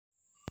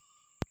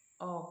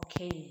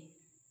Okay.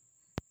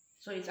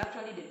 So it's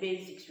actually the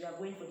basics. We are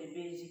going for the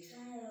basics.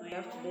 We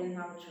have to learn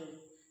how to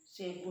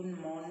say good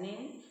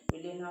morning.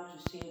 We learn how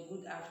to say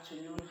good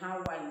afternoon.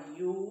 How are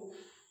you?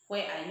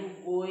 Where are you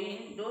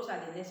going? Those are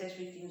the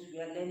necessary things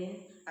we are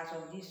learning as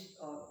of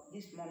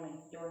this moment.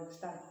 You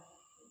understand?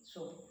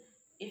 So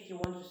if you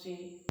want to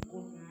say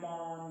good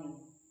morning,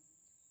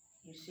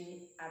 you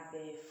say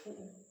abefu.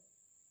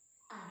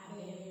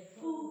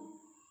 Abefu.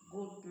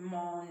 Good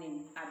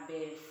morning,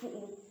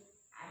 abefu.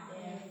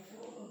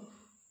 Abefu.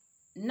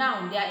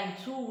 Now they are in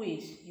two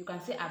ways. You can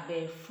say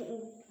abefu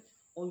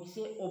or you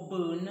say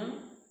oberne.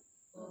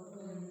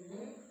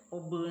 Oberne.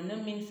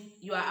 Oberne means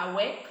you are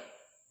awake.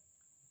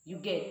 You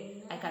get.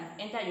 I can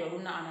enter your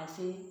room now and I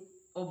say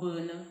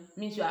oberne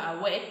means you are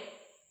awake.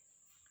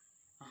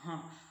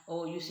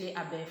 Or you say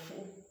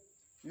abefu.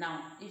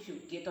 Now, if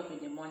you get up in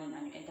the morning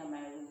and you enter my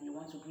room, you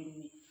want to greet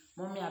me,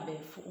 mommy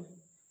abefu.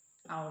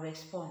 I'll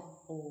respond,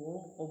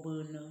 oh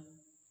oberne.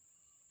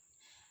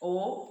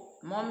 Or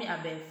mommy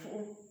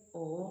abefu.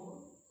 Oh.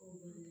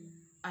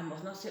 I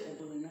must not say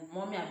oberne.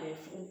 Mommy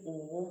abefu.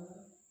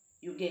 Oh.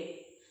 You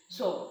get.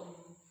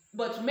 So,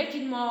 but to make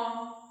it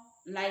more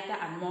lighter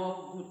and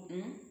more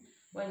good,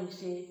 when you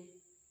say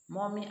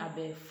mommy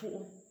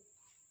abefu.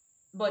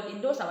 But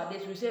in those our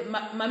days we say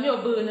mami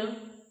oberne.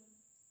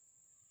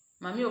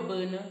 Mami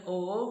oberne.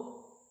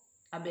 Oh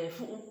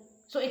abefu.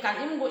 So it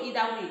can even go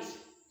either ways.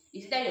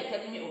 It's either you're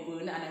telling me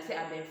oberne and I say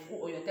abefu,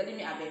 or you're telling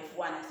me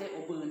abefu and I say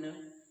oberne.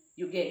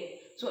 You get.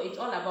 So it's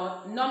all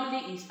about,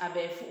 normally it's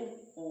abefu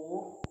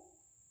or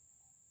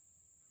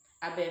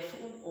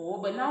abefu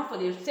or, but now for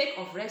the sake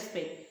of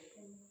respect,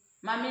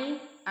 mami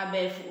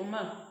abefu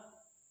ma.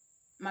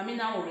 Mami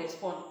now will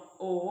respond,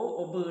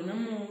 oh oberne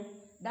mu.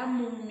 That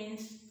mu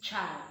means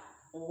child.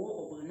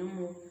 Oh oberne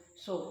mu.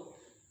 So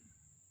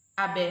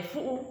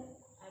abefu.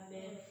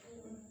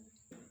 Abefu.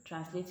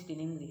 Translate it in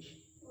English.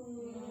 Good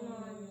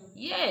morning.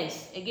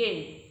 Yes,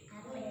 again.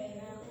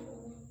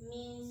 Abefu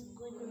means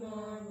good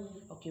morning.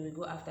 Okay, we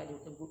go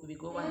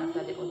one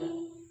after the other.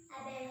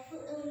 Abefu.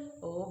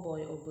 Oh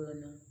boy,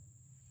 oberne.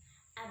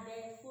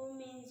 Abefu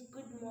means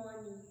good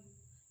morning.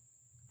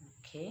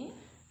 Okay.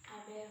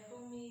 Abefu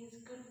means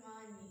good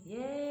morning.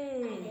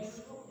 Yes.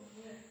 Abefu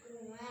means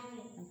good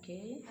morning.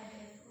 Okay.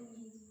 Abefu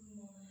means good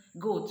morning.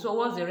 Good. So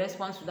what's the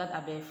response to that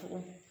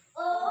abefu?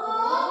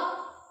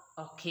 Oh.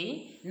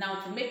 Okay.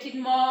 Now to make it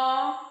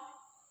more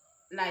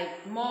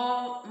like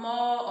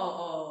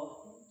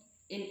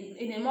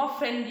in a more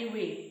friendly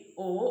way.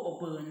 Oh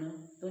oberne.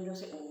 Don't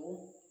just say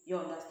oh. You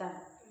understand?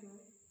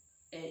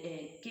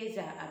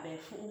 Keza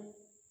abefu.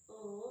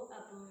 Oh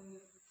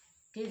abone.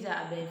 Keza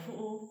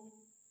abefu.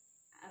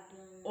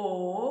 Abone.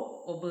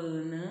 Oh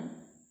oberne.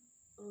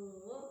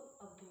 Oh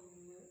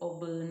abone.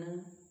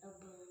 Oberne.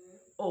 Abone.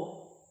 O. Oh.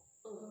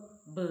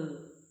 B.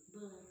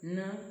 N.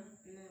 No.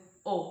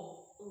 O.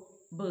 Oh.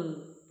 B.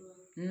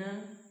 N. No.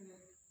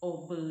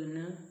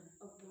 Oberne.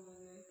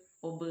 Abone.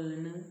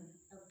 Oberne.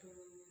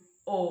 Abone.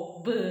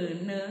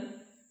 Oberne.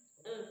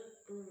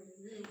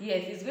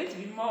 Yes, it's going to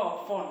be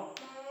more fun.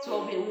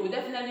 So we will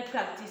definitely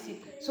practice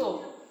it.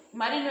 So,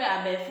 Marino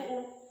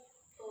abefu.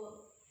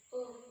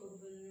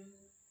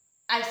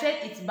 I said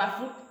it's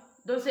Bafut.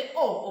 Don't say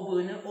oh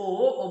oberne.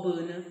 Oh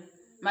oberne.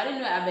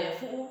 Marino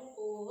abefu.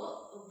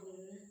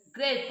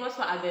 Great.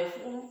 Prosper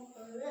abefu.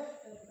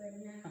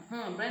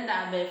 Brenda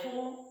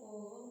abefu.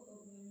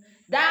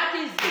 That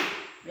is it.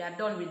 We are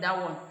done with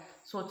that one.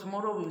 So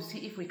tomorrow we will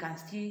see if we can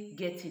still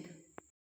get it.